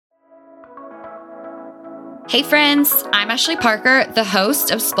Hey friends, I'm Ashley Parker, the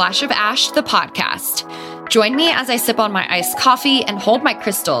host of Splash of Ash, the podcast. Join me as I sip on my iced coffee and hold my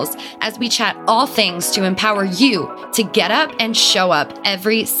crystals as we chat all things to empower you to get up and show up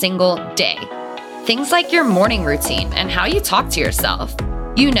every single day. Things like your morning routine and how you talk to yourself.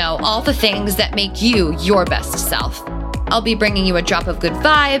 You know, all the things that make you your best self. I'll be bringing you a drop of good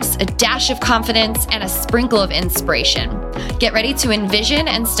vibes, a dash of confidence, and a sprinkle of inspiration. Get ready to envision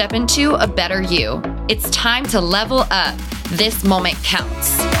and step into a better you. It's time to level up. This moment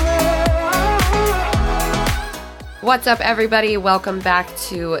counts. What's up, everybody? Welcome back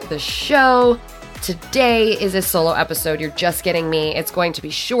to the show. Today is a solo episode. You're just getting me. It's going to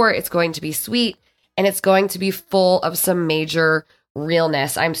be short, it's going to be sweet, and it's going to be full of some major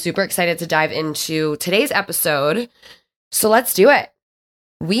realness. I'm super excited to dive into today's episode. So let's do it.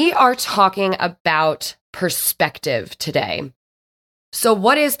 We are talking about perspective today. So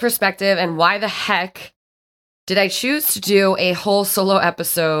what is perspective and why the heck did I choose to do a whole solo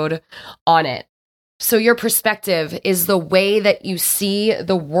episode on it? So your perspective is the way that you see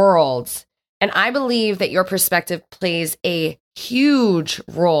the world. And I believe that your perspective plays a huge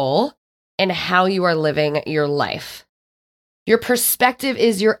role in how you are living your life. Your perspective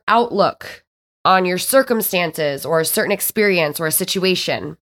is your outlook on your circumstances or a certain experience or a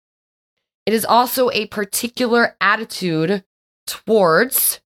situation. It is also a particular attitude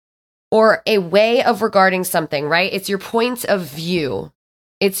towards or a way of regarding something, right? It's your point of view.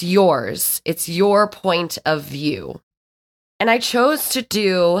 It's yours. It's your point of view. And I chose to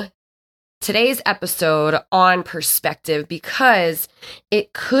do today's episode on perspective because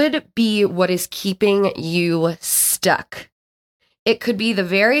it could be what is keeping you stuck. It could be the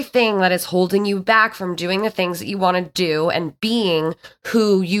very thing that is holding you back from doing the things that you want to do and being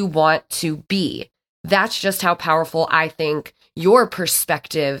who you want to be. That's just how powerful I think your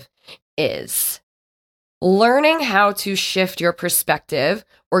perspective is. Learning how to shift your perspective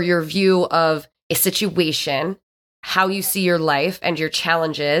or your view of a situation, how you see your life and your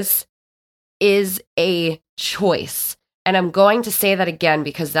challenges is a choice. And I'm going to say that again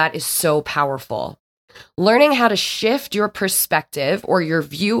because that is so powerful. Learning how to shift your perspective or your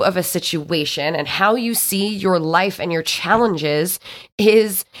view of a situation and how you see your life and your challenges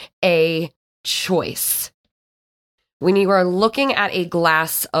is a choice. When you are looking at a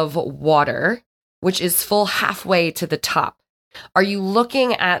glass of water, which is full halfway to the top, are you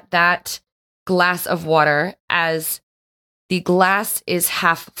looking at that glass of water as the glass is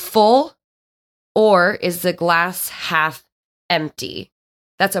half full or is the glass half empty?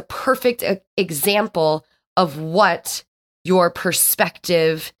 That's a perfect example of what your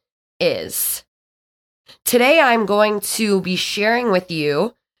perspective is. Today, I'm going to be sharing with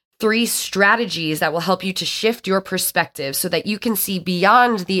you 3 strategies that will help you to shift your perspective so that you can see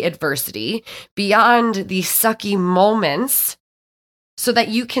beyond the adversity, beyond the sucky moments, so that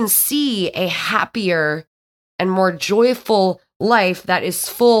you can see a happier and more joyful life that is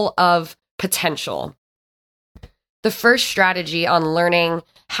full of potential. The first strategy on learning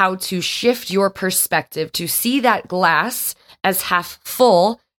how to shift your perspective to see that glass as half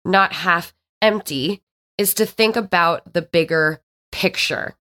full, not half empty, is to think about the bigger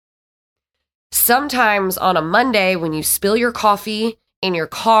picture. Sometimes on a Monday, when you spill your coffee in your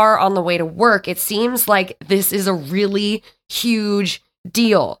car on the way to work, it seems like this is a really huge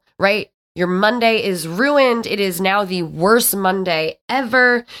deal, right? Your Monday is ruined. It is now the worst Monday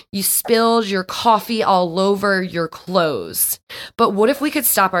ever. You spilled your coffee all over your clothes. But what if we could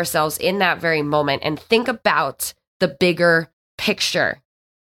stop ourselves in that very moment and think about the bigger picture?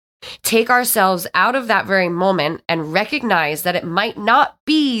 Take ourselves out of that very moment and recognize that it might not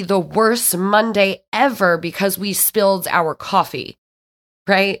be the worst Monday ever because we spilled our coffee,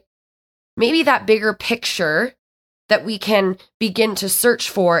 right? Maybe that bigger picture that we can begin to search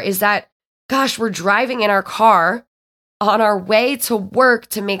for is that, gosh, we're driving in our car on our way to work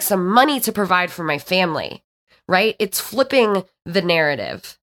to make some money to provide for my family, right? It's flipping the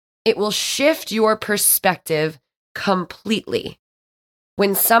narrative. It will shift your perspective completely.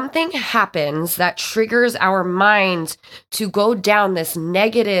 When something happens that triggers our mind to go down this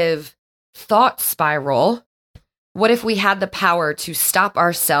negative thought spiral, what if we had the power to stop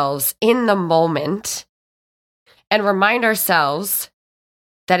ourselves in the moment and remind ourselves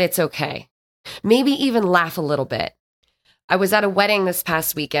that it's okay? Maybe even laugh a little bit. I was at a wedding this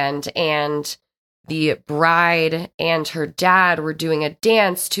past weekend and the bride and her dad were doing a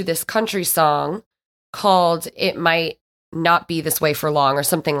dance to this country song called It Might Not Be This Way for Long or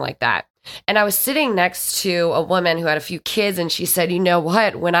something like that. And I was sitting next to a woman who had a few kids, and she said, you know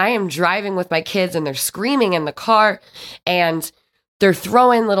what, when I am driving with my kids and they're screaming in the car and they're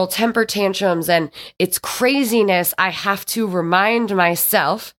throwing little temper tantrums and it's craziness, I have to remind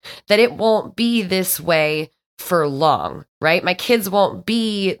myself that it won't be this way for long, right? My kids won't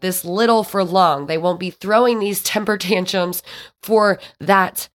be this little for long. They won't be throwing these temper tantrums for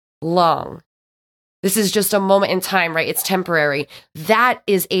that long. This is just a moment in time, right? It's temporary. That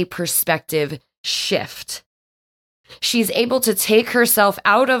is a perspective shift. She's able to take herself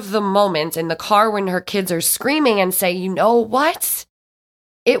out of the moment in the car when her kids are screaming and say, you know what?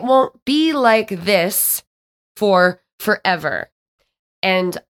 It won't be like this for forever.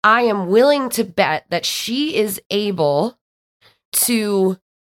 And I am willing to bet that she is able to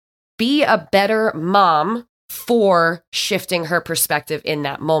be a better mom for shifting her perspective in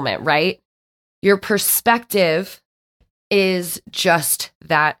that moment, right? Your perspective is just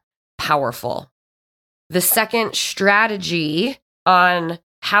that powerful. The second strategy on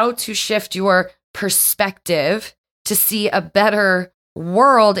how to shift your perspective to see a better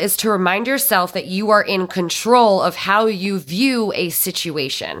world is to remind yourself that you are in control of how you view a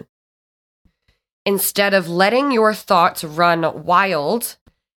situation. Instead of letting your thoughts run wild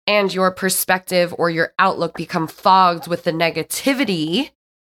and your perspective or your outlook become fogged with the negativity,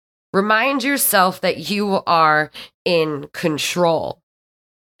 remind yourself that you are in control,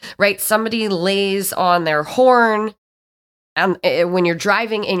 right? Somebody lays on their horn and when you're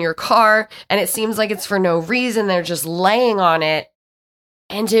driving in your car and it seems like it's for no reason, they're just laying on it.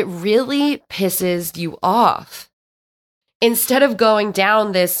 And it really pisses you off. Instead of going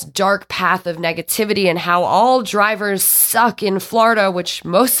down this dark path of negativity and how all drivers suck in Florida, which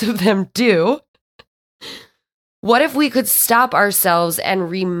most of them do, what if we could stop ourselves and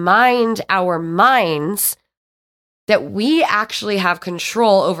remind our minds that we actually have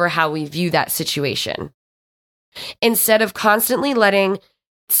control over how we view that situation? Instead of constantly letting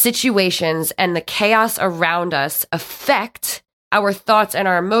situations and the chaos around us affect our thoughts and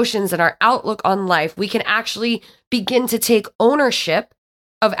our emotions and our outlook on life, we can actually begin to take ownership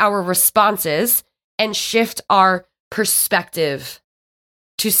of our responses and shift our perspective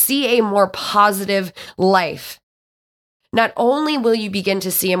to see a more positive life. Not only will you begin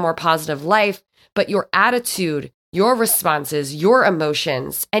to see a more positive life, but your attitude, your responses, your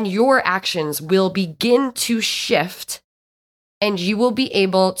emotions, and your actions will begin to shift, and you will be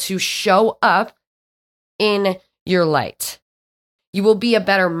able to show up in your light. You will be a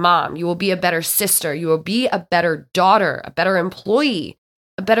better mom. You will be a better sister. You will be a better daughter, a better employee,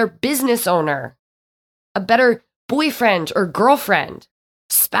 a better business owner, a better boyfriend or girlfriend,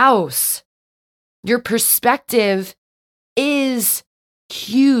 spouse. Your perspective is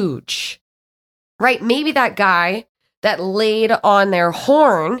huge, right? Maybe that guy that laid on their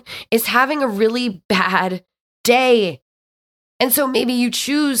horn is having a really bad day. And so maybe you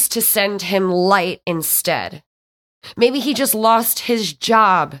choose to send him light instead. Maybe he just lost his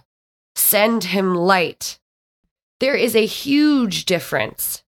job. Send him light. There is a huge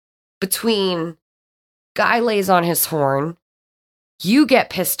difference between guy lays on his horn, you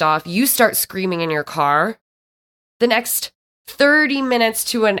get pissed off, you start screaming in your car. The next 30 minutes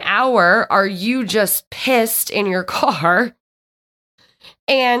to an hour, are you just pissed in your car?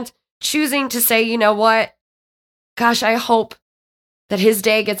 And choosing to say, you know what? Gosh, I hope that his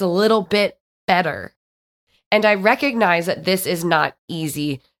day gets a little bit better. And I recognize that this is not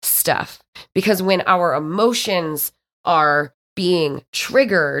easy stuff because when our emotions are being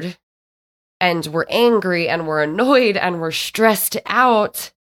triggered and we're angry and we're annoyed and we're stressed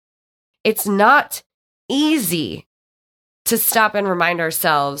out, it's not easy to stop and remind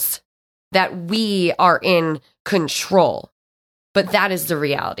ourselves that we are in control. But that is the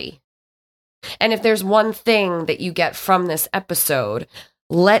reality. And if there's one thing that you get from this episode,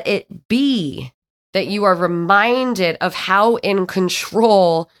 let it be that you are reminded of how in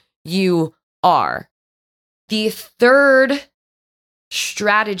control you are. The third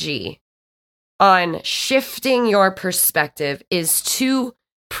strategy on shifting your perspective is to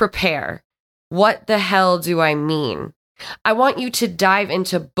prepare. What the hell do I mean? I want you to dive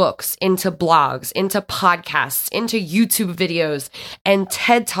into books, into blogs, into podcasts, into YouTube videos, and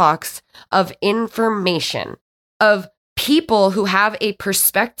TED Talks of information, of people who have a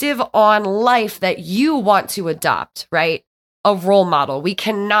perspective on life that you want to adopt, right? A role model. We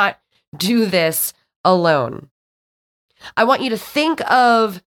cannot do this alone. I want you to think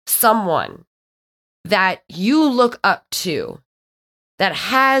of someone that you look up to that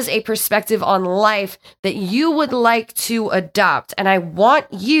has a perspective on life that you would like to adopt. And I want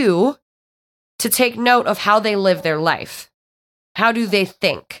you to take note of how they live their life. How do they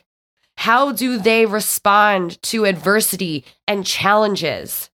think? How do they respond to adversity and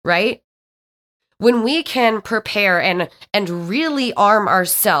challenges, right? when we can prepare and really arm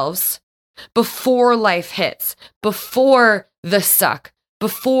ourselves before life hits, before the suck,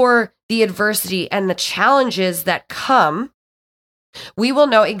 before the adversity and the challenges that come, we will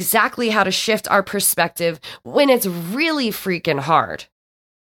know exactly how to shift our perspective when it's really freaking hard.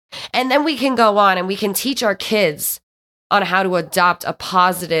 And then we can go on and we can teach our kids on how to adopt a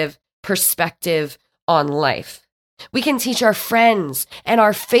positive perspective on life. We can teach our friends and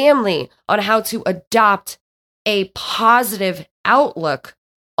our family on how to adopt a positive outlook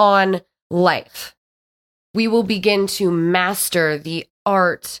on life. We will begin to master the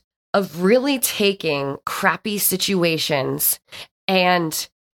art of really taking crappy situations and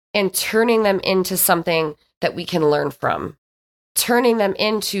turning them into something that we can learn from, turning them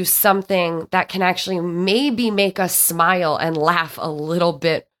into something that can actually maybe make us smile and laugh a little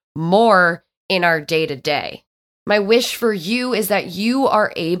bit more in our day-to-day. My wish for you is that you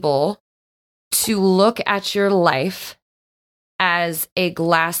are able to look at your life as a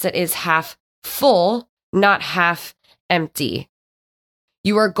glass that is half full, not half empty.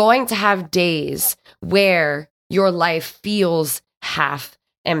 You are going to have days where your life feels half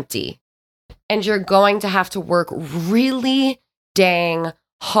empty, and you're going to have to work really dang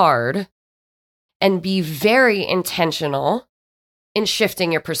hard and be very intentional in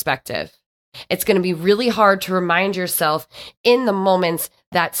shifting your perspective. It's going to be really hard to remind yourself in the moments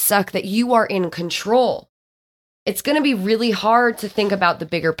that suck that you are in control. It's going to be really hard to think about the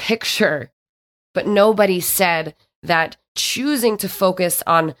bigger picture, but nobody said that choosing to focus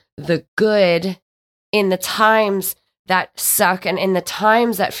on the good in the times that suck and in the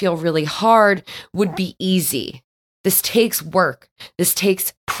times that feel really hard would be easy. This takes work. This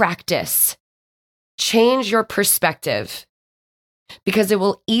takes practice. Change your perspective, because it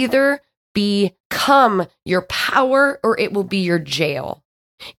will either become your power or it will be your jail.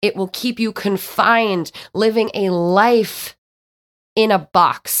 It will keep you confined, living a life in a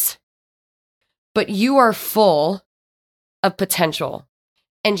box. But you are full of potential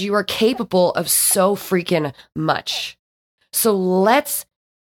and you are capable of so freaking much. So let's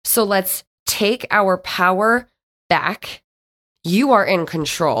take our power back. You are in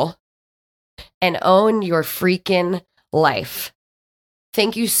control, and own your freaking life.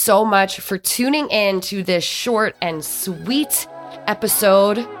 Thank you so much for tuning in to this short and sweet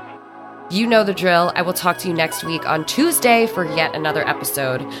episode. You know the drill. I will talk to you next week on Tuesday for yet another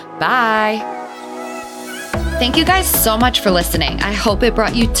episode. Bye. Thank you guys so much for listening. I hope it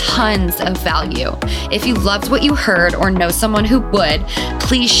brought you tons of value. If you loved what you heard or know someone who would,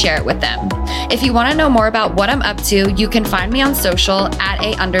 please share it with them. If you want to know more about what I'm up to, you can find me on social at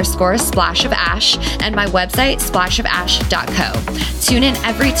 @_splash of ash and my website splashofash.co. Tune in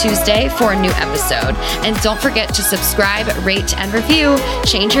every Tuesday for a new episode. And don't forget to subscribe, rate, and review.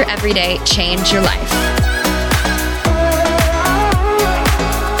 Change your everyday, change your life.